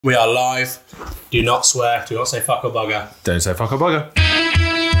We are live. Do not swear. Do not say fuck or bugger. Don't say fuck or bugger.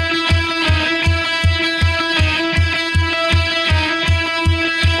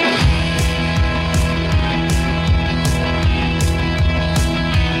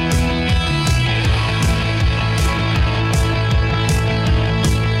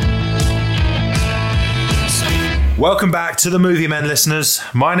 Welcome back to the Movie Men, listeners.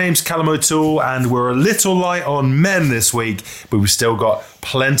 My name's Callum O'Toole, and we're a little light on men this week, but we've still got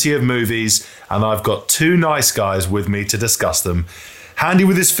plenty of movies, and I've got two nice guys with me to discuss them. Handy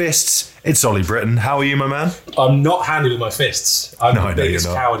with his fists, it's Ollie Britton. How are you, my man? I'm not handy with my fists. I'm No, I the know biggest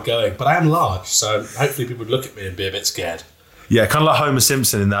you're not. coward going, but I am large, so hopefully people would look at me and be a bit scared. Yeah, kind of like Homer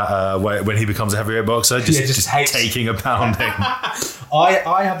Simpson in that when he becomes a heavyweight boxer, just hates- taking a pounding.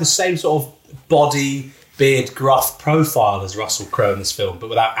 I have the same sort of body, beard, gruff profile as Russell Crowe in this film, but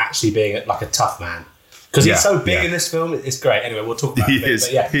without actually being like a tough man. Because he's so big in this film, it's great. Anyway, we'll talk about it.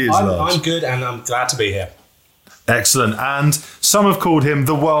 He is large. I'm good and I'm glad to be here. Excellent. And some have called him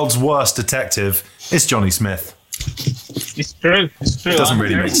the world's worst detective. It's Johnny Smith. It's true. It's true. It doesn't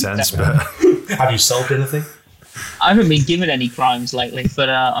really make sense, but... Have you solved anything? I haven't been given any crimes lately, but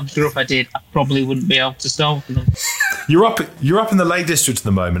I'm sure if I did, I probably wouldn't be able to solve them. You're up in the Lake District at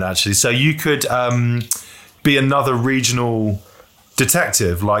the moment, actually, so you could be another regional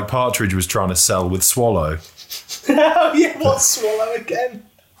detective like Partridge was trying to sell with Swallow. Oh yeah, what's Swallow again?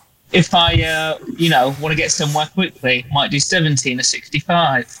 If I, want to get somewhere quickly, might do 17 or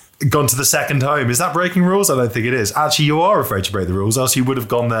 65. Gone to the second home. Is that breaking rules? I don't think it is. Actually, you are afraid to break the rules, else you would have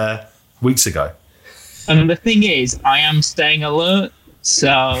gone there weeks ago. And the thing is, I am staying alert,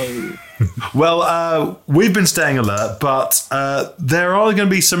 so... Well, we've been staying alert, but there are going to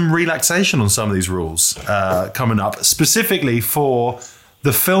be some relaxation on some of these rules coming up, specifically for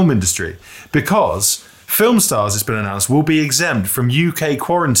the film industry, because film stars, it's been announced, will be exempt from UK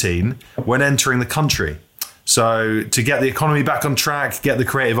quarantine when entering the country. So to get the economy back on track, get the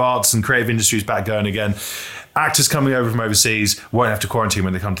creative arts and creative industries back going again, actors coming over from overseas won't have to quarantine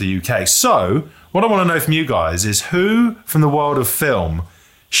when they come to the UK. So what I want to know from you guys is who from the world of film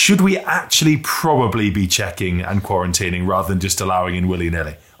should we actually probably be checking and quarantining rather than just allowing in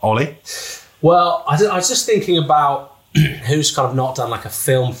willy-nilly? Ollie? Well, I was just thinking about who's kind of not done like a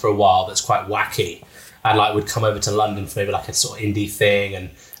film for a while that's quite wacky and like would come over to London for maybe like a sort of indie thing and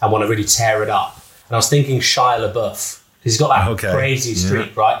want to really tear it up. And I was thinking Shia LaBeouf. He's got that crazy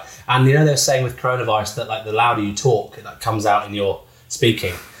streak, right? And they're saying with coronavirus that like the louder you talk, it like comes out in your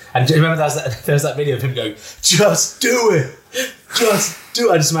speaking. And do you remember there's that video of him going, just do it, just do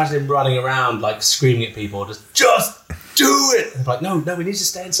it. I just imagine him running around like screaming at people, just do it. And like, no, we need to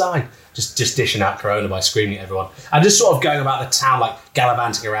stay inside. Just dishing out corona by screaming at everyone. And just sort of going about the town, like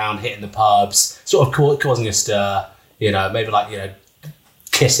gallivanting around, hitting the pubs, sort of causing a stir, maybe like,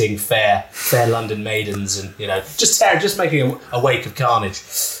 kissing fair London maidens and, just making a wake of carnage.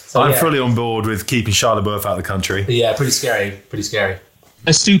 So, I'm fully on board with keeping Shia LaBeouf out of the country. Yeah, pretty scary.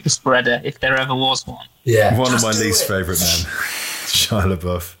 A super spreader, if there ever was one. Yeah. One of my least favourite men, Shia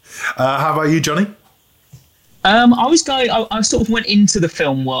LaBeouf. How about you, Johnny? I sort of went into the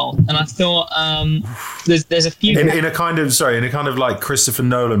film world, and I thought there's a few in a kind of like Christopher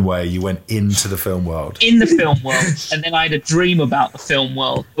Nolan way. You went into the film world. In the film world, and then I had a dream about the film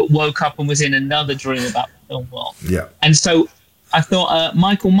world, but woke up and was in another dream about the film world. Yeah. And so I thought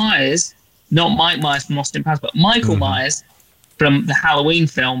Michael Myers, not Mike Myers from Austin Powers, but Michael Myers from the Halloween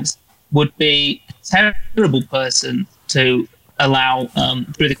films would be a terrible person to allow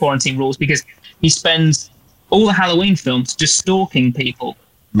through the quarantine rules because he spends all the Halloween films just stalking people.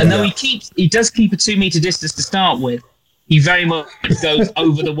 And though he does keep a 2-meter distance to start with, he very much goes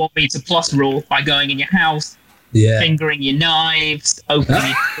over the 1 meter plus rule by going in your house, fingering your knives,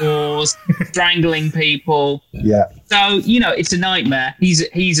 opening your doors, strangling people. Yeah. So, it's a nightmare. He's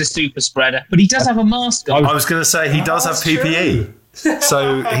a super spreader, but he does have a mask on. I was going to say he does have PPE.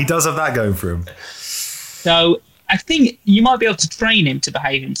 So he does have that going for him. So I think you might be able to train him to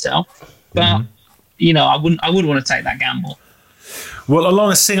behave himself, but I wouldn't want to take that gamble. Well,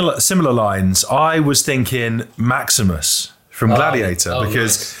 along similar lines, I was thinking Maximus from Gladiator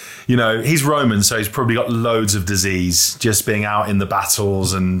because, he's Roman, so he's probably got loads of disease just being out in the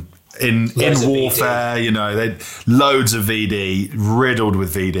battles and in warfare, they loads of VD, riddled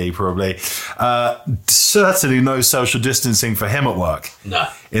with VD probably. Certainly no social distancing for him at work. No.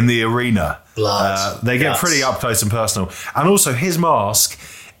 In the arena. Blood. They get pretty up close and personal. And also his mask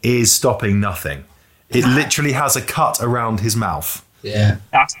is stopping nothing. It literally has a cut around his mouth. Yeah.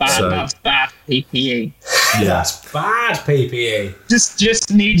 That's bad. That's bad PPE. Yeah. That's bad PPE.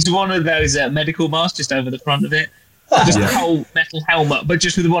 Just needs one of those medical masks just over the front of it. Just a whole metal helmet, but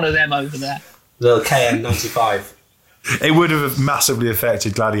just with one of them over there. The KN95. It would have massively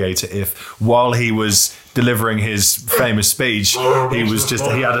affected Gladiator if, while he was delivering his famous speech, he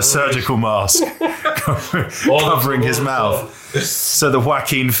had a surgical mask covering his mouth, so the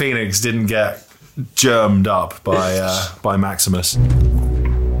Joaquin Phoenix didn't get germed up by Maximus.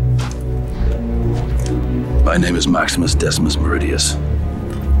 My name is Maximus Decimus Meridius,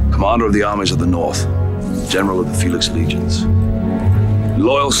 commander of the armies of the North, general of the Felix Legions,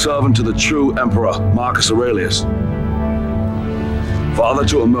 loyal servant to the true emperor Marcus Aurelius, father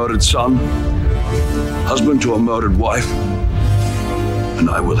to a murdered son, husband to a murdered wife, and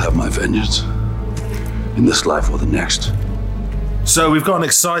I will have my vengeance in this life or the next. So we've got an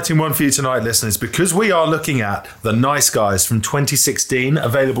exciting one for you tonight, listeners, because we are looking at The Nice Guys from 2016,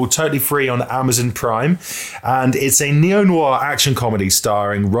 available totally free on Amazon Prime, and it's a neo-noir action comedy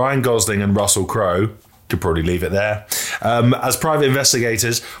starring Ryan Gosling and Russell Crowe. Could probably leave it there. As private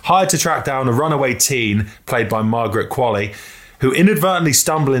investigators hired to track down a runaway teen, played by Margaret Qualley, who inadvertently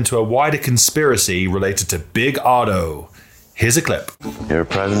stumble into a wider conspiracy related to Big Otto. Here's a clip. You're a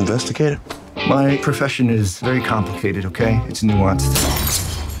private investigator? My profession is very complicated, okay? It's nuanced.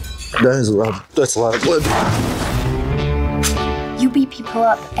 That's a lot of blood. You beat people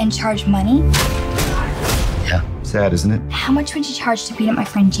up and charge money? Yeah. Sad, isn't it? How much would you charge to beat up my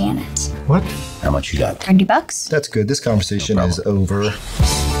friend Janet? What? How much you got? $30? That's good. This conversation is over.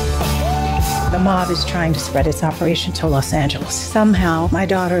 The mob is trying to spread its operation to Los Angeles. Somehow, my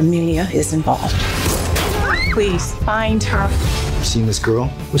daughter Amelia is involved. Please, find her. Seen this girl?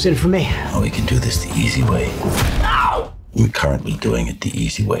 What's in it for me? Oh, we can do this the easy way. Ow! We're currently doing it the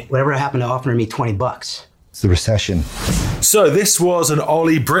easy way. Whatever happened to offering me $20? It's the recession. So this was an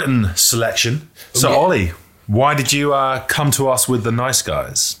Ollie Britton selection. So Yeah. Ollie, why did you come to us with The Nice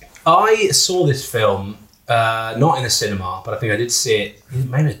Guys? I saw this film, not in a cinema, but I think I did see it,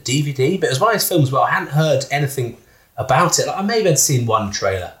 maybe a DVD, but it was one of those films where I hadn't heard anything about it. Like, I maybe had seen one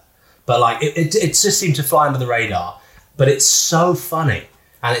trailer, but like it just seemed to fly under the radar. But it's so funny,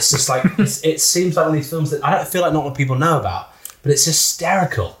 and it's just like it seems like one of these films that I don't feel like not a lot of people know about, but it's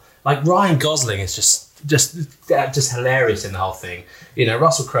hysterical. Like Ryan Gosling is just hilarious in the whole thing. You know,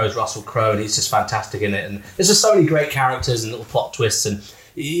 Russell Crowe's Russell Crowe, and he's just fantastic in it. And there's just so many great characters and little plot twists, and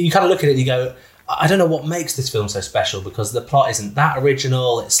you kind of look at it and you go, I don't know what makes this film so special, because the plot isn't that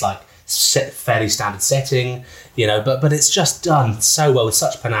original. It's like fairly standard setting, you know, but it's just done so well with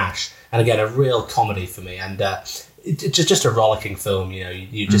such panache. And again, a real comedy for me, and it's just a rollicking film. You know,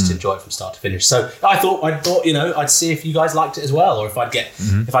 you just enjoy it from start to finish. So I thought, you know, I'd see if you guys liked it as well, or if I'd get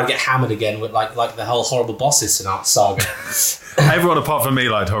hammered again with like the whole Horrible Bosses saga. Everyone apart from me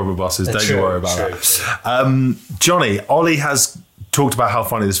liked Horrible Bosses. Don't you worry about that. Johnny, Ollie has talked about how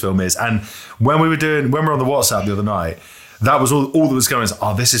funny this film is, and when we were on the WhatsApp the other night, that was all that was going on.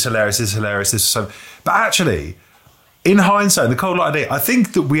 Oh, this is hilarious. This is hilarious. This is so. But actually, in hindsight, in the cold light of day, I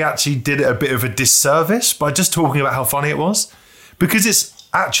think that we actually did it a bit of a disservice by just talking about how funny it was, because it's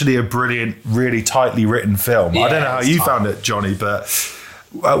actually a brilliant, really tightly written film. Yeah, I don't know how you found it, Johnny, but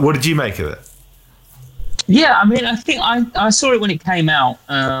what did you make of it? Yeah, I mean, I think I saw it when it came out,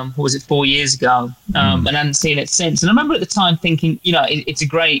 what was it, 4 years ago, and I hadn't seen it since. And I remember at the time thinking, you know, it's a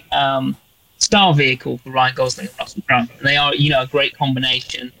great star vehicle for Ryan Gosling and Russell Crowe. And they are, you know, a great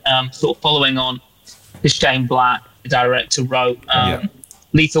combination, sort of following on the Shane Black, the director, wrote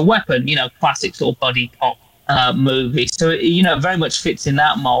Lethal Weapon, you know, classic sort of buddy cop movie. So, you know, very much fits in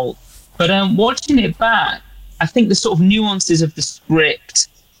that mold. But watching it back, I think the sort of nuances of the script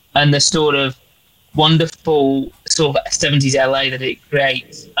and the sort of wonderful sort of 70s LA that it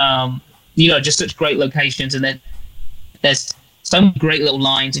creates, you know, just such great locations. And then there's so many great little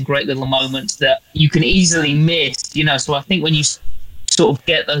lines and great little moments that you can easily miss, you know. So I think when you sort of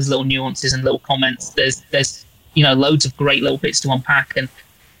get those little nuances and little comments, there's you know, loads of great little bits to unpack. And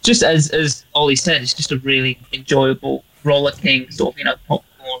just as Ollie said, it's just a really enjoyable, rollicking sort of, you know,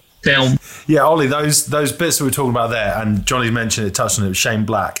 popcorn film. Yeah, Ollie, those bits that we were talking about there, and Johnny mentioned it, touched on it, was Shane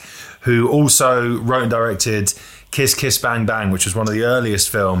Black, who also wrote and directed Kiss Kiss Bang Bang, which was one of the earliest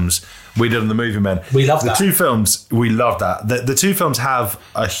films we did on the Movie Men. We love that. The two films, we love that. The two films have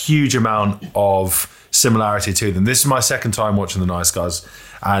a huge amount of similarity to them. This is my second time watching The Nice Guys,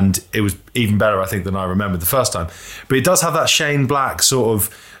 and it was even better, I think, than I remembered the first time. But it does have that Shane Black sort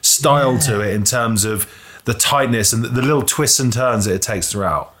of style to it in terms of the tightness and the little twists and turns that it takes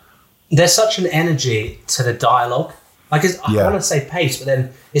throughout. There's such an energy to the dialogue. Like, I want to say pace, but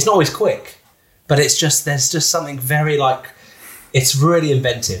then it's not always quick. But it's just, there's just something very like, it's really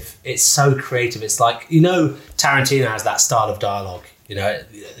inventive. It's so creative. It's like, you know, Tarantino has that style of dialogue, you know,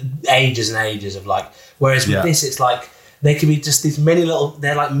 ages and ages of like Whereas with this, it's like they can be just these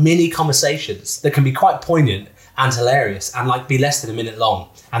they're like mini conversations that can be quite poignant and hilarious and like be less than a minute long.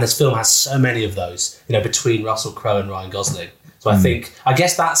 And this film has so many of those, you know, between Russell Crowe and Ryan Gosling. So I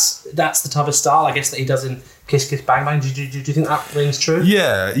guess that's the type of style, I guess, that he does in Kiss Kiss Bang Bang. Do you think that rings true?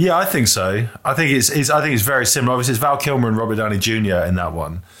 Yeah, I think so. I think it's very similar. Obviously, it's Val Kilmer and Robert Downey Jr. in that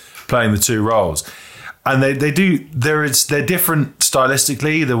one, playing the two roles. And they're different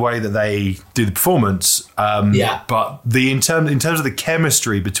stylistically, the way that they do the performance. But in terms of the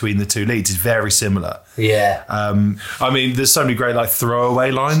chemistry between the two leads is very similar. Yeah. I mean, there's so many great like throwaway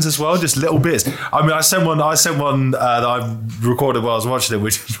lines as well, just little bits. I mean, I sent one that I recorded while I was watching it,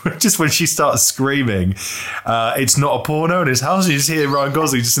 which just when she starts screaming, it's not a porno in his house. You just hear Ryan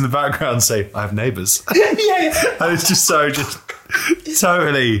Gosling just in the background say, "I have neighbours." Yeah. And it's just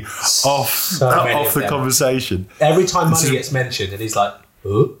totally off the conversation. Every time money gets mentioned, and he's like,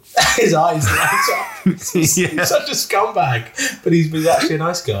 "Ooh," his eyes light up. He's such a scumbag, but he's actually a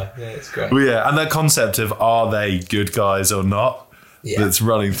nice guy. Yeah, it's great. Well, yeah, and that concept of are they good guys or not, that's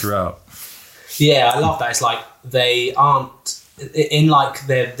running throughout. Yeah, I love that. It's like they aren't in like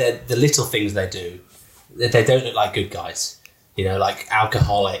the little things they do. They don't look like good guys. You know, like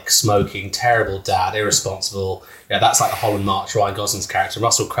alcoholic, smoking, terrible dad, irresponsible. You know, that's like a Holland March, Ryan Gosling's character.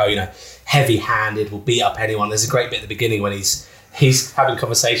 Russell Crowe, you know, heavy-handed, will beat up anyone. There's a great bit at the beginning when he's having a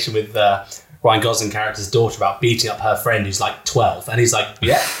conversation with Ryan Gosling character's daughter about beating up her friend who's like 12, and he's like,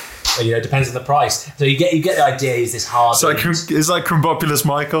 yeah. And, you know, it depends on the price. So you get the idea. He's this hard. So it's like Crumbopulous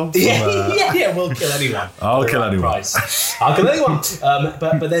Michael. Yeah, we'll kill anyone. I'll kill anyone. I'll kill anyone.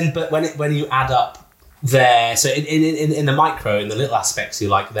 But when you add up there, so in the micro, in the little aspects, you're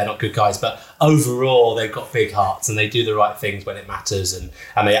like, they're not good guys, but overall they've got big hearts and they do the right things when it matters, and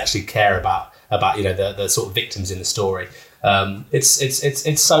they actually care about you know the sort of victims in the story.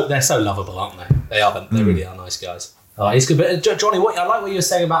 It's so they're so lovable, aren't they? They really are nice guys. It's good. But Johnny, I like what you were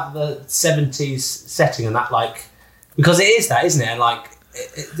saying about the 70s setting and that, like, because it is that, isn't it? And like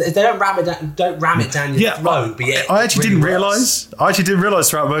they don't ram it down your throat. But yet I actually didn't realise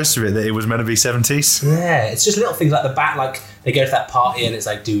throughout most of it that it was meant to be 70s. Yeah, it's just little things like the back, like they go to that party and it's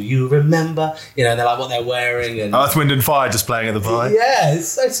like, do you remember? You know, and they're like what they're wearing and Earth, Wind and Fire just playing at the party. Yeah,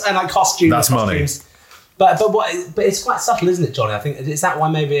 it's and like costumes. That's money. But it's quite subtle, isn't it, Johnny? I think is that why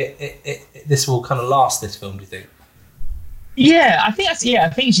maybe this will kind of last, this film? Do you think? Yeah, I think as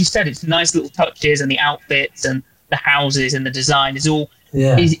you said, it's nice little touches, and the outfits and the houses and the design is all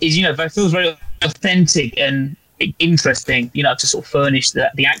is you know, it feels very authentic and interesting, you know, to sort of furnish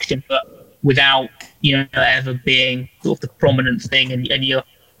the action, but without, you know, ever being sort of the prominent thing. And you're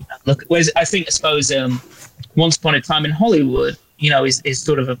look. Whereas I suppose Once Upon a Time in Hollywood, you know, is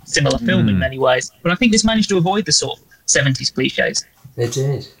sort of a similar film in many ways, but I think this managed to avoid the sort of 70s cliches. It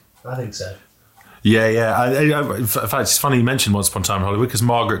did. I think so. Yeah. In fact, it's funny you mentioned Once Upon a Time in Hollywood because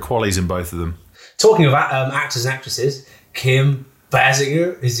Margaret Qualley's in both of them. Talking about actors and actresses, Kim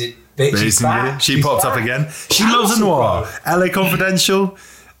Basinger, is it? She's back. She popped up again. She loves a noir. LA Confidential.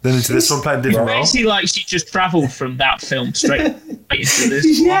 Then into this one, playing a different role. Basically, like she just travelled from that film straight into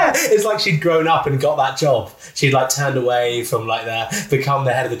this. Yeah, it's like she'd grown up and got that job. She'd like turned away from like become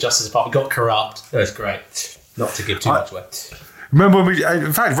the head of the Justice Department, got corrupt. It was great. Not to give too much away. Remember when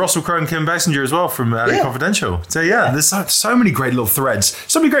in fact, Russell Crowe and Kim Basinger as well from LA Confidential. So there's so many great little threads,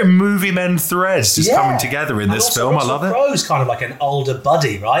 so many great movie men threads just coming together in this film. Russell I love it. Russell Crowe's kind of like an older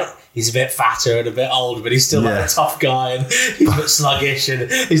buddy, right? He's a bit fatter and a bit older, but he's still like a tough guy, and he's a bit sluggish, and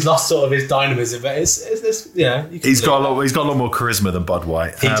he's lost sort of his dynamism. But it's he's got a lot more charisma than Bud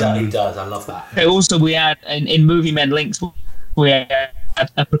White. He does. I love that. Also, we had in Movie Men Links, we had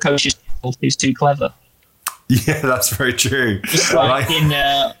a precocious who's too clever. Yeah, that's very true. Just like in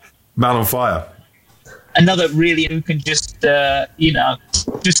Man on Fire. Another really who can just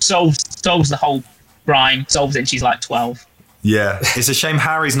just solves the whole crime, solves it, and she's like 12. Yeah, it's a shame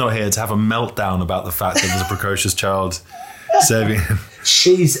Harry's not here to have a meltdown about the fact that there's a precocious child saving him.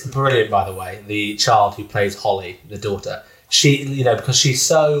 She's brilliant, by the way. The child who plays Holly, the daughter. She, you know, because she's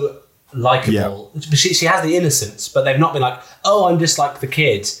so likable. Yeah. She has the innocence, but they've not been like, oh, I'm just like the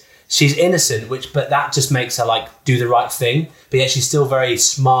kids. She's innocent, but that just makes her like do the right thing. But yet she's still very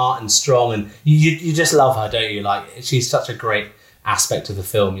smart and strong, and you just love her, don't you? Like she's such a great aspect of the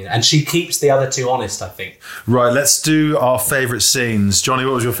film, you know? And she keeps the other two honest, I think. Right, let's do our favourite scenes. Johnny,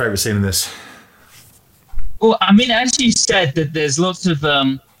 what was your favourite scene in this? Well, I mean, as you said, that there's lots of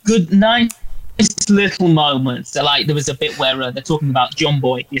good, nice little moments. Like there was a bit where they're talking about John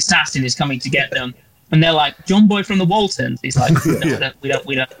Boy, the assassin, is coming to get them. And they're like, John Boy from the Waltons. He's like, no,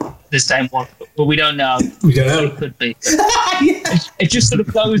 we don't, the same one, but we don't know. We don't know. It could be. It just sort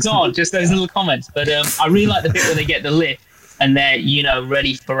of goes on, just those little comments. But I really like the bit where they get the lift and they're,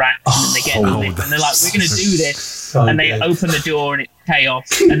 ready for action, and they get the lift and they're like, we're going to do this. And they open the door and it's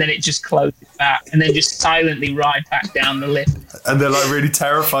chaos, and then it just closes back, and then just silently ride back down the lift. And they're like really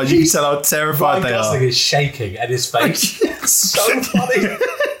terrified. You can tell how terrified they are. Gosling is shaking at his face. It's so funny.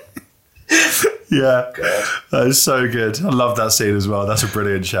 Yeah, that is so good. I love that scene as well. That's a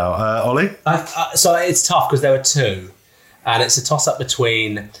brilliant shout. Ollie? So it's tough because there were two, and it's a toss-up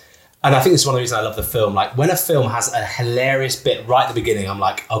between... And I think this is one of the reasons I love the film. Like, when a film has a hilarious bit right at the beginning, I'm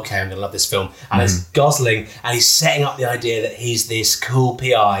like, okay, I'm going to love this film. And it's Gosling, and he's setting up the idea that he's this cool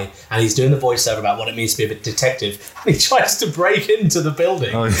PI, and he's doing the voiceover about what it means to be a detective. And he tries to break into the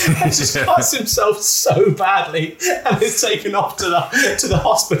building and just cuts himself so badly, and is taken off to the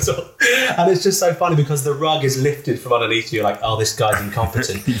hospital. And it's just so funny because the rug is lifted from underneath you. You're like, oh, this guy's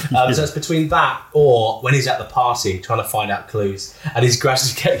incompetent. So it's between that or when he's at the party trying to find out clues, and he's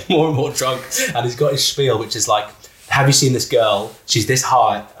gradually getting more and more drunk, and he's got his spiel, which is like, have you seen this girl? She's this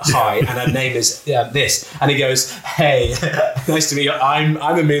high, and her name is this. And he goes, hey, nice to meet you. I'm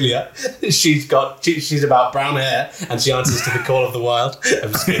Amelia. She's about brown hair, and she answers to the call of the wild.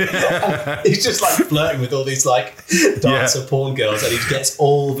 I'm just kidding. He's just like flirting with all these like dancer porn girls, and he gets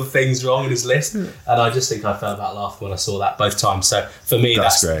all the things wrong in his list. And I just think I fell about laughing when I saw that both times. So for me,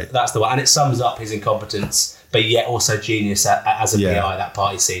 that's great. That's the one, and it sums up his incompetence, but yet also genius as a PI, that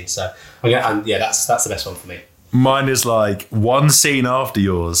party scene. So that's the best one for me. Mine is like one scene after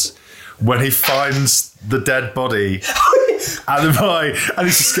yours when he finds the dead body at the pie, and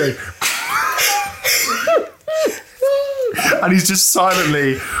he's just going and he's just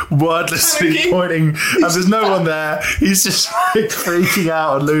silently, wordlessly pointing, and there's no one there. He's just like freaking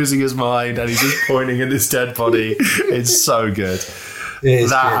out and losing his mind, and he's just pointing at this dead body. It's so good. That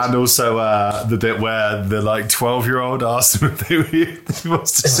good. And also the bit where the like 12-year-old asked him if he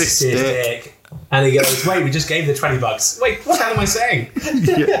wants to see his dick. And he goes, wait, we just gave the $20. Wait, what the hell am I saying?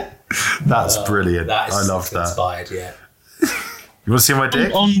 That's brilliant. I love that. Inspired, yeah. You want to see my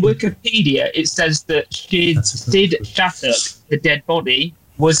dick? On Wikipedia, it says that Sid Shattuck, the dead body,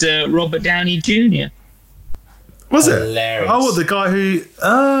 was Robert Downey Jr. Was it? Hilarious. Oh, the guy who...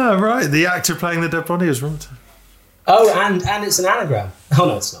 right. The actor playing the dead body is Robert. Oh, and it's an anagram. Oh,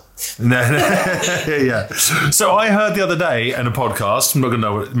 no, it's not. No. Yeah. So I heard the other day in a podcast, I'm not going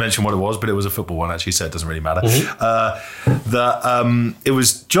to mention what it was, but it was a football one actually, so it doesn't really matter, that it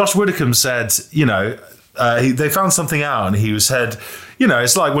was Josh Widdicombe said, they found something out, and he said,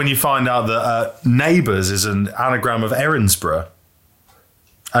 it's like when you find out that Neighbours is an anagram of Erinsborough.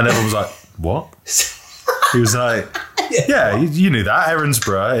 And everyone was like, what? He was like... Yeah, you knew that.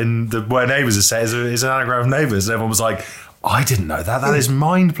 Erinsborough, where Neighbours is set, is an anagram of Neighbours. And everyone was like, I didn't know that. That is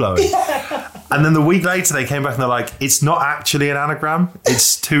mind-blowing. And then the week later, they came back and they're like, it's not actually an anagram.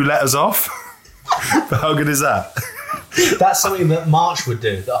 It's 2 letters off. But how good is that? That's something that March would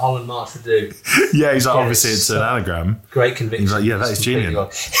do, that Holland March would do. Yeah, he's like, obviously it's an anagram. Great conviction. He's like, yeah, that is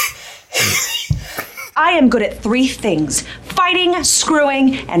genius. I am good at 3 things: fighting,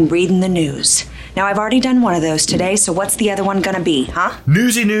 screwing, and reading the news. Now, I've already done one of those today, so what's the other one gonna be, huh?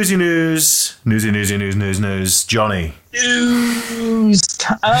 Newsy news. Johnny. News.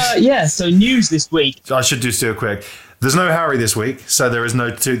 So news this week. I should just do a quick. There's no Harry this week, so there is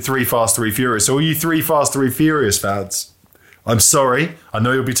no 3 Fast, 3 Furious. So all you 3 Fast, 3 Furious fans, I'm sorry. I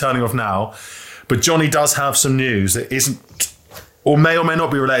know you'll be turning off now, but Johnny does have some news that isn't, or may not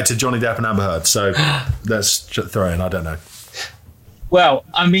be related to Johnny Depp and Amber Heard. So let's throw in, I don't know. Well,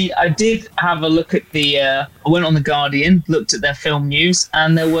 I mean, I did have a look at I went on The Guardian, looked at their film news,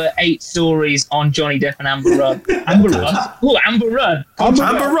 and there were 8 stories on Johnny Depp and Amber Rudd. Amber Rudd? Oh, Amber Rudd. Amber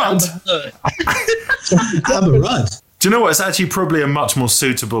Rudd? Amber Rudd. Do you know what? It's actually probably a much more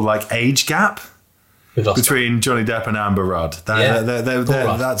suitable age gap between Johnny Depp and Amber Rudd.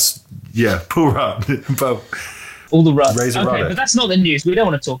 That's Paul Rudd. All the Rudds. Okay, but that's not the news. We don't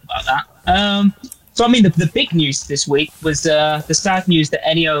want to talk about that. So, I mean, the big news this week was the sad news that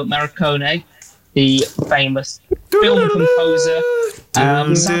Ennio Morricone, the famous film composer,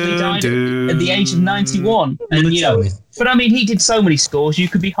 sadly died at the age of 91. And, but I mean, he did so many scores. You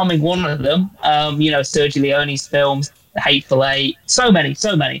could be humming one of them. Sergio Leone's films, The Hateful Eight, so many.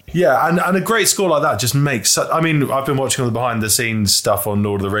 Yeah, and a great score like that just makes... I mean, I've been watching all the behind-the-scenes stuff on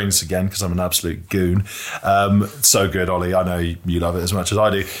Lord of the Rings again because I'm an absolute goon. So good, Ollie. I know you love it as much as I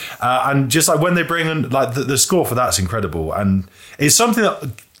do. And just like when they bring in... Like the score for that's incredible. And it's something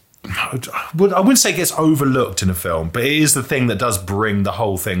that... I wouldn't say it gets overlooked in a film, but it is the thing that does bring the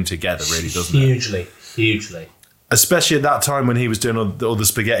whole thing together, really, doesn't it? Hugely. Especially at that time when he was doing all the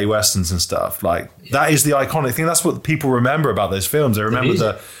spaghetti westerns and stuff. Like, that is the iconic thing. That's what people remember about those films. They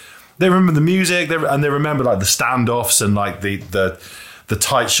remember the music, and they remember like the standoffs and like the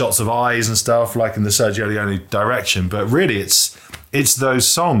tight shots of eyes and stuff, like in the Sergio Leone direction. But really, it's those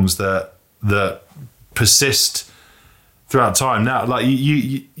songs that persist throughout time. Now, like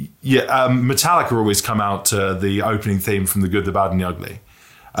Metallica always come out to the opening theme from The Good, the Bad, and the Ugly.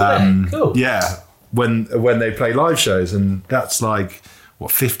 Cool. Yeah, when they play live shows, and that's like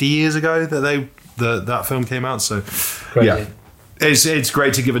 50 years ago that that film came out. So, Crazy. Yeah, it's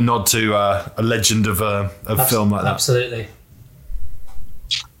great to give a nod to a legend of a film like that. Absolutely.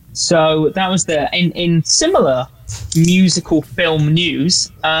 So that was in similar musical film news.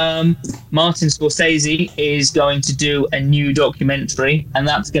 Martin Scorsese is going to do a new documentary, and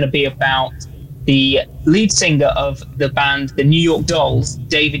that's going to be about the lead singer of the band, the New York Dolls,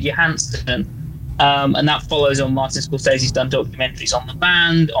 David Johansen. And that follows on Martin Scorsese's done documentaries on the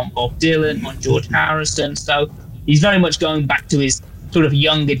band, on Bob Dylan, on George Harrison. So he's very much going back to his sort of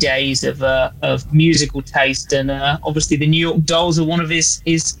younger days of musical taste, and obviously the New York Dolls are one of his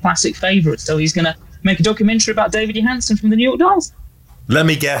classic favourites. So he's going to make a documentary about David Johansen from the New York Dolls. Let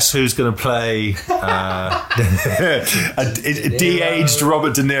me guess who's going to play a de-aged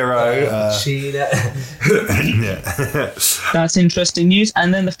Robert De Niro. That's interesting news.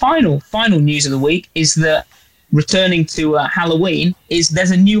 And then the final news of the week is that, returning to Halloween,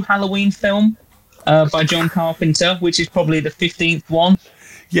 there's a new Halloween film by John Carpenter, which is probably the 15th one.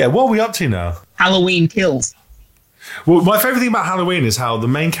 Yeah, what are we up to now? Halloween Kills. Well, my favourite thing about Halloween is how the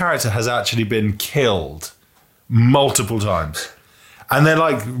main character has actually been killed multiple times. And they're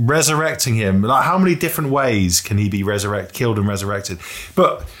like resurrecting him. Like, how many different ways can he be killed and resurrected?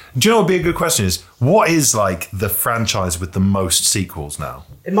 But do you know what would be a good question is, what is like the franchise with the most sequels now?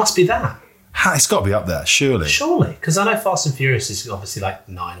 It must be that. It's got to be up there, surely. Surely, because I know Fast and Furious is obviously like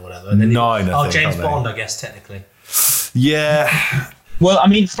 9 or whatever. And then 9, I think. James Bond, I guess, technically. Yeah. Well, I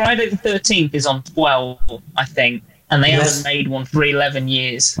mean, Friday the 13th is on 12, I think, and they haven't made one for 11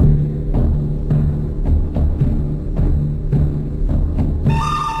 years.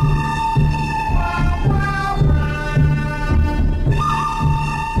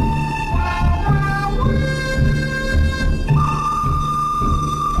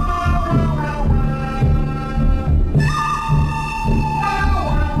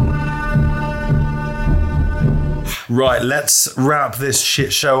 Right, let's wrap this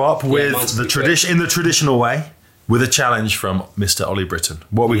shit show up with the traditional way, with a challenge from Mr. Ollie Britton.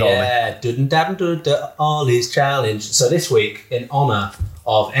 What we got, Ollie? Yeah, Ollie's challenge. So this week, in honour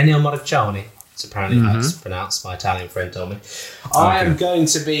of Ennio Morricone, it's apparently how it's pronounced, my Italian friend told me, I am going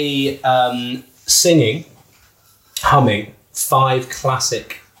to be humming 5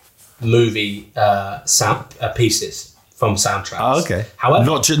 classic movie pieces from soundtracks. Oh, okay.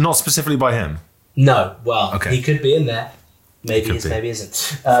 However, not specifically by him. No, well, he could be in there. Maybe he is, be. maybe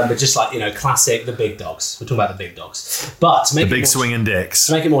isn't. But just like, classic, the big dogs. We're talking about the big dogs. But to make the big swinging dicks.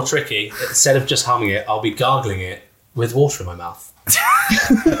 To make it more tricky, instead of just humming it, I'll be gargling it with water in my mouth.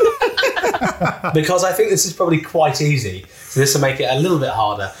 Because I think this is probably quite easy. So this will make it a little bit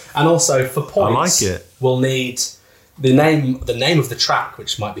harder. And also, for points, I like it. We'll need the name of the track,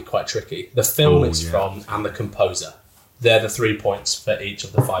 which might be quite tricky, the film it's from, and the composer. They're the 3 points for each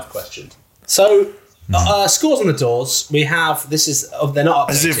of the 5 questions. So, scores on the doors. We have, they're not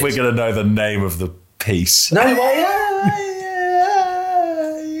updated. As if we're going to know the name of the piece. No, you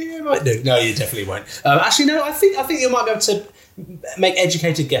might do. No, you definitely won't. Actually, no, I think you might be able to make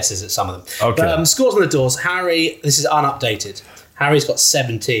educated guesses at some of them. Okay. But, scores on the doors. Harry, this is unupdated. Harry's got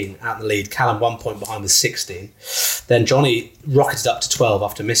 17 out in the lead. Callum 1 point behind with 16. Then Johnny rocketed up to 12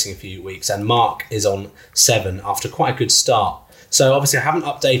 after missing a few weeks. And Mark is on 7 after quite a good start. So, obviously, I haven't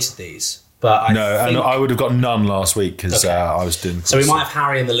updated these. But and I would have got none last week because I was doing. So we might have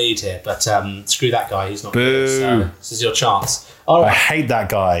Harry in the lead here, but screw that guy. He's not. Boo! So this is your chance. All right. I hate that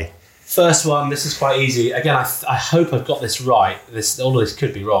guy. First one. This is quite easy. Again, I hope I've got this right. All of this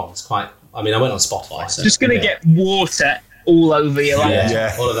could be wrong. It's quite. I mean, I went on Spotify. So just gonna get water all over your laptop.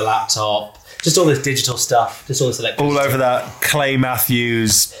 Yeah. All over the laptop. Just all this digital stuff. Just all this electricity. All over that Clay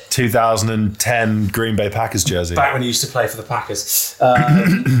Matthews 2010 Green Bay Packers jersey. Back when he used to play for the Packers. All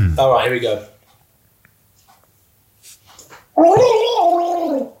right, here we go.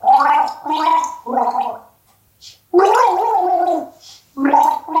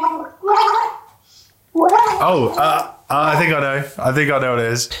 I think I know. I think I know what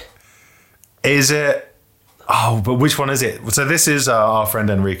it is. Is it? Oh, but which one is it? So this is our friend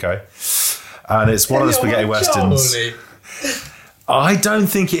Enrico, and it's one of the spaghetti westerns. I don't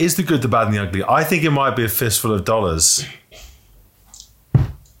think it is The Good, the Bad, and the Ugly. I think it might be A Fistful of Dollars.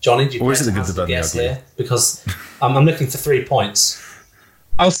 Johnny, do you Or is it The Good, have the Bad, and the guess Ugly? here? Because I'm looking for 3 points.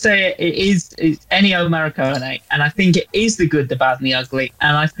 I'll say it's Ennio Morricone, and I think it is The Good, the Bad, and the Ugly,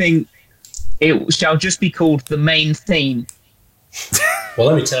 and I think it shall just be called The Main Theme. Well,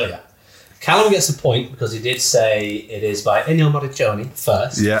 let me tell you. Callum gets a point because he did say it is by Ennio Morricone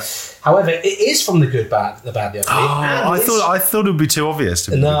first. Yeah. However, it is from The Good, the Bad, the Ugly. I thought it would be too obvious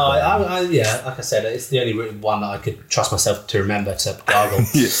to me. No, yeah, like I said, it's the only one that I could trust myself to remember to gargle.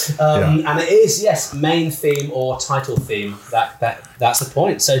 And it is, yes, main theme or title theme. That's the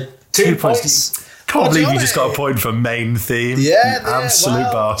point. So 2 points. Can't believe you just got a point for main theme. Yeah, you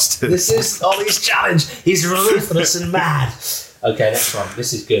absolute bastard. This is Ollie's challenge. He's ruthless and mad. Okay, next one.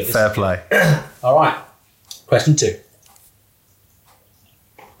 This is good. Fair play. All right. Question 2.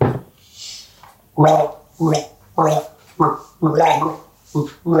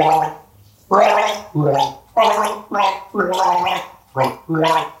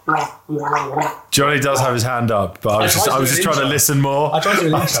 Johnny does have his hand up, but I was just trying to listen more. I tried to do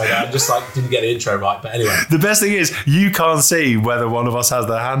an intro there and just didn't get the intro right. But anyway, the best thing is you can't see whether one of us has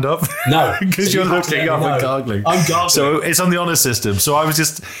their hand up. No, because you're looking up and gargling. I'm gargling. So it's on the honour system. So I was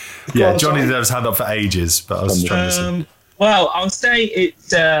just, Johnny did have his hand up for ages, but I was trying to listen. Well, I'll say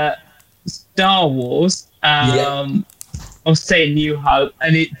it's Star Wars. I'll say New Hope,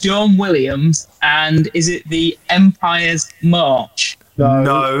 and it's John Williams, and is it The Empire's March?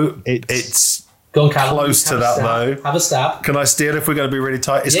 No, it's Go on, Callum, close to that though. Have a stab. Can I steal if we're going to be really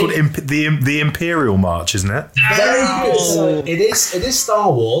tight? It's called the Imperial March, isn't it? Very good. So it is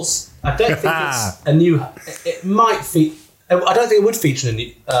Star Wars. I don't think it's a new. It might feature. I don't think it would feature a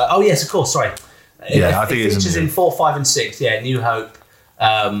new. Oh yes, of course. Sorry. I think it features in 4, 5, and 6. Yeah, New Hope,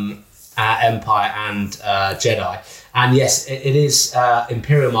 Empire, and Jedi. And yes, it is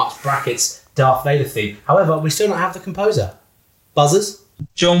Imperial March brackets Darth Vader theme. However, we still don't have the composer. Buzzers?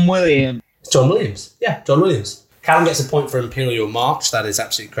 John Williams. John Williams. Yeah, John Williams. Callum gets a point for Imperial March. That is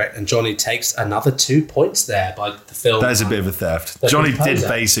absolutely correct. And Johnny takes another 2 points there by the film. That is a bit of a theft. Johnny did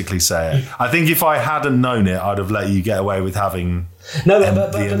basically say it. I think if I hadn't known it, I'd have let you get away with having... No,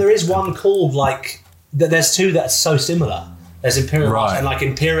 but there is one called, there's 2 that's so similar. There's Imperial March and,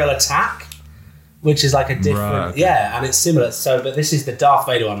 Imperial Attack, which is a different... Right, okay. Yeah, and it's similar. So, but this is the Darth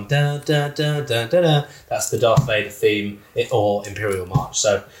Vader one. Da, da, da, da, da, da. That's the Darth Vader theme, or Imperial March.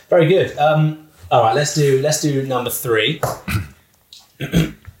 So, very good. All right, let's do number 3.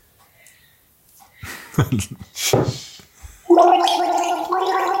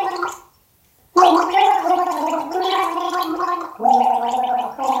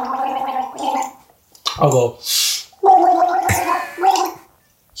 I'll go.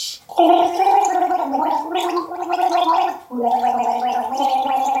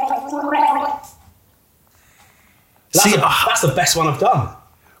 That's the best one I've done.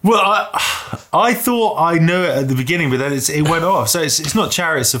 Well, I thought I knew it at the beginning, but then it went off. So it's not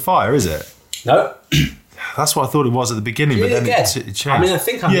Chariots of Fire, is it? No. That's what I thought it was at the beginning, but then it changed. I mean, I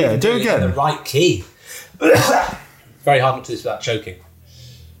think I'm doing it in the right key. Very hard not to do this without choking.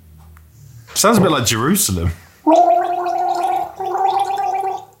 Sounds a bit like Jerusalem.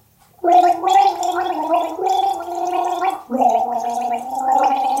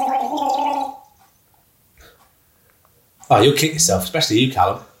 Oh, you'll kick yourself, especially you,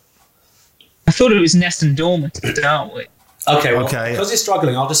 Callum. I thought it was Ness and Dormer to start with. Okay, because you're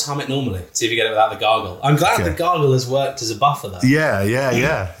struggling, I'll just hum it normally. See if you get it without the gargle. I'm glad the gargle has worked as a buffer, though. Yeah.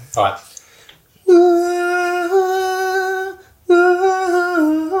 All right.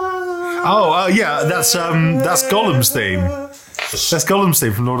 Oh, yeah, that's Gollum's theme. That's Gollum's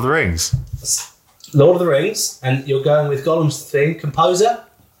theme from Lord of the Rings. Lord of the Rings, and you're going with Gollum's theme. Composer?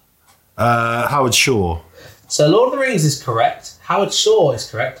 Howard Shore. So Lord of the Rings is correct. Howard Shore is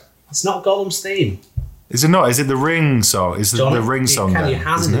correct. It's not Gollum's theme. Is it not? Is it the Ring song? Is it the Ring song? Can you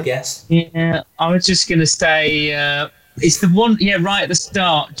hazard a guess? Yeah, I was just going to say it's the one. Yeah, right at the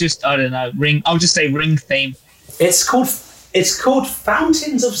start. Just I don't know. Ring. I'll just say Ring theme. It's called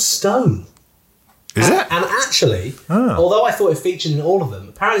Fountains of Stone. Is it? And actually, although I thought it featured in all of them,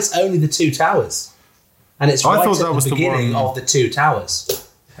 apparently it's only the 2 towers, and it's right at the beginning of the 2 towers.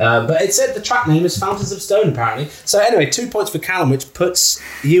 But it said the track name is Fountains of Stone, apparently. So anyway, 2 points for Callum, which puts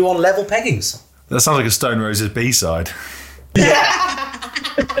you on level peggings. That sounds like a Stone Roses B-side.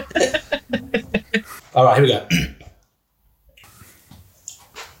 All right, here we go.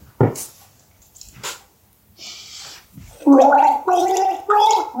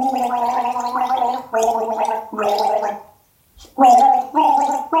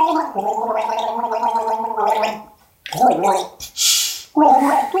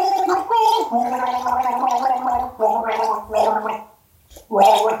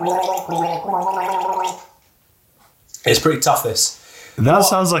 It's pretty tough, this. That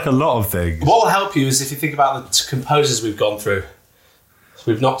sounds like a lot of things. What will help you is if you think about the composers we've gone through. So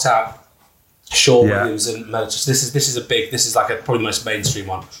we've knocked out Shaw, Williams, and Melchis. This is like probably the most mainstream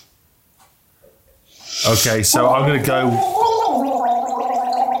one. Okay, so I'm going to go.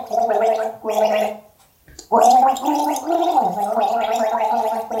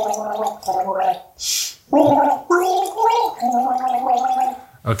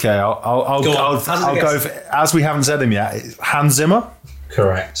 Okay, I'll go for, as we haven't said him yet. Hans Zimmer.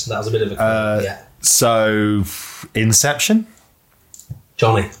 Correct. That was a bit of a yeah. So, Inception.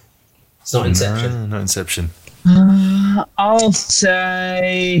 Johnny. It's not Inception. No, not Inception. I'll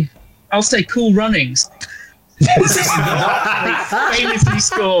say Cool Runnings. Famously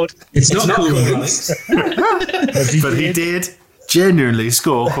scored. It's not Cool Runnings. But he did genuinely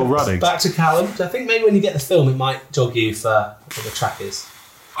score Cool Runnings. Back to Callum. I think maybe when you get the film, it might jog you for what the track is.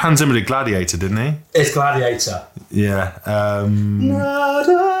 Hans Zimmer did Gladiator, didn't he? It's Gladiator. Yeah.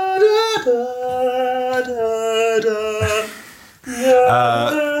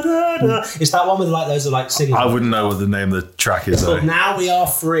 It's that one with like those are like singing. I wouldn't know what the name of the track is. But Now We Are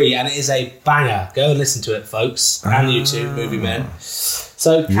Free, and it is a banger. Go and listen to it, folks, and you too, movie men.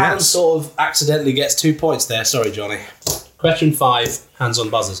 So Callum sort of accidentally gets 2 points there. Sorry, Johnny. Question 5, hands on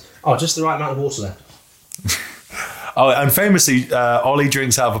buzzers. Oh, just the right amount of water left. Oh, and famously, Ollie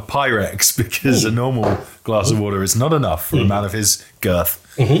drinks out of a Pyrex because a normal glass of water is not enough for a man of his girth.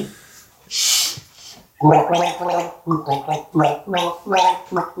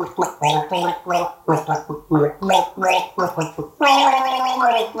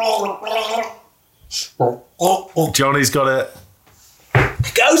 Johnny's got it.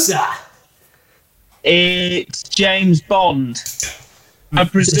 Go, sir. It's James Bond. I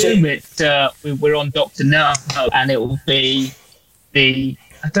presume we're on Dr. No, and it will be I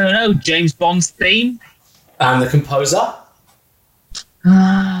don't know, James Bond's theme. And the composer?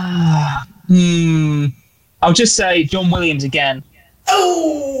 I'll just say John Williams again.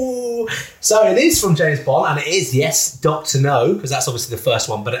 Oh! So it is from James Bond, and it is, yes, Dr. No, because that's obviously the first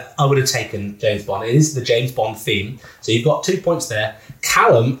one, but I would have taken James Bond. It is the James Bond theme. So you've got 2 points there.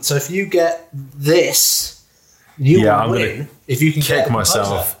 Callum, so if you get this... I'm win going to if you can kick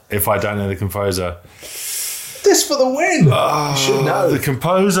myself if I don't know the composer. This for the win. You should know. The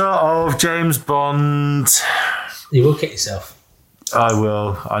composer of James Bond. You will kick yourself. I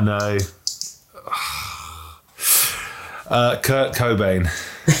will. I know. Kurt Cobain.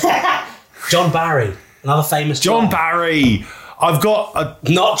 John Barry. Another famous John Barry. I've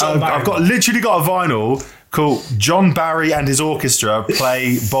literally got a vinyl called John Barry and his orchestra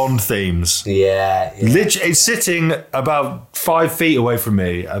play Bond themes. Yeah. Literally, it's sitting about 5 feet away from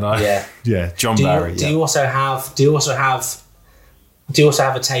me, and John Barry. Do you also have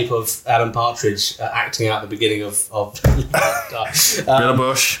a tape of Alan Partridge acting out the beginning of Bill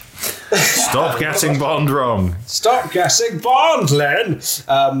Bush? Stop getting Bond wrong. Stop guessing Bond, Len.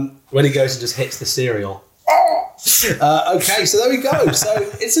 When he goes and just hits the cereal. Okay, so there we go. So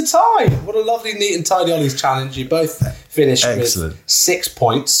it's a tie. What a lovely, neat and tidy Ollie's challenge. You both finished with 6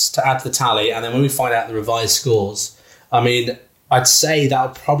 points to add to the tally, and then when we find out the revised scores, I mean, I'd say that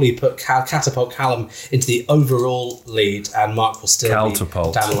would probably put catapult Callum into the overall lead, and Mark will still be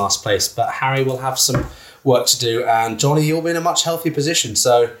down in last place. But Harry will have some work to do, and Johnny, you'll be in a much healthier position.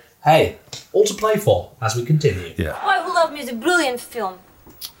 So, hey, all to play for as we continue. Yeah. I Love Me is a brilliant film.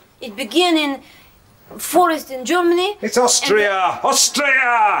 It began in forest in Germany. It's Austria!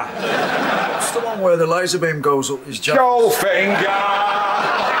 Austria! It's the one where the laser beam goes up his jaw. Goldfinger!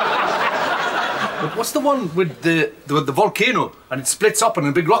 What's the one with the volcano and it splits up and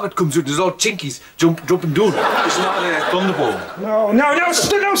a big rocket comes through? There's all chinkies jumping down. It's not a Thunderball.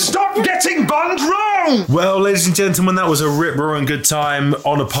 No, stop getting Bond wrong! Well, ladies and gentlemen, that was a rip-roaring good time,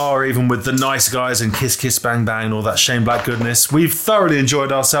 on a par even with The Nice Guys and Kiss Kiss Bang Bang, all that Shane Black goodness. We've thoroughly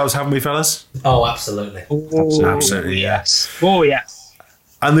enjoyed ourselves, haven't we, fellas? Oh, absolutely. Absolutely, yes. Oh, yes.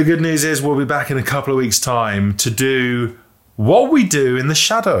 And the good news is we'll be back in a couple of weeks' time to do what we do in the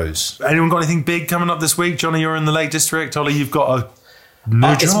shadows. Anyone got anything big coming up this week? Johnny, you're in the Lake District. Ollie, you've got a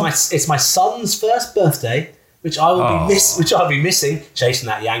new job. It's my son's first birthday, which I'll be missing, chasing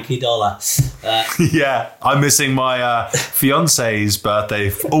that Yankee dollar. Yeah, I'm missing my fiance's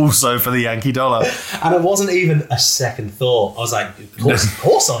birthday also for the Yankee dollar. And it wasn't even a second thought. I was like, of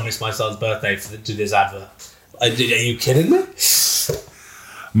course I'll miss my son's birthday to do this advert. Are you kidding me?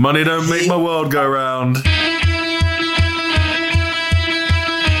 Money don't make my world go round.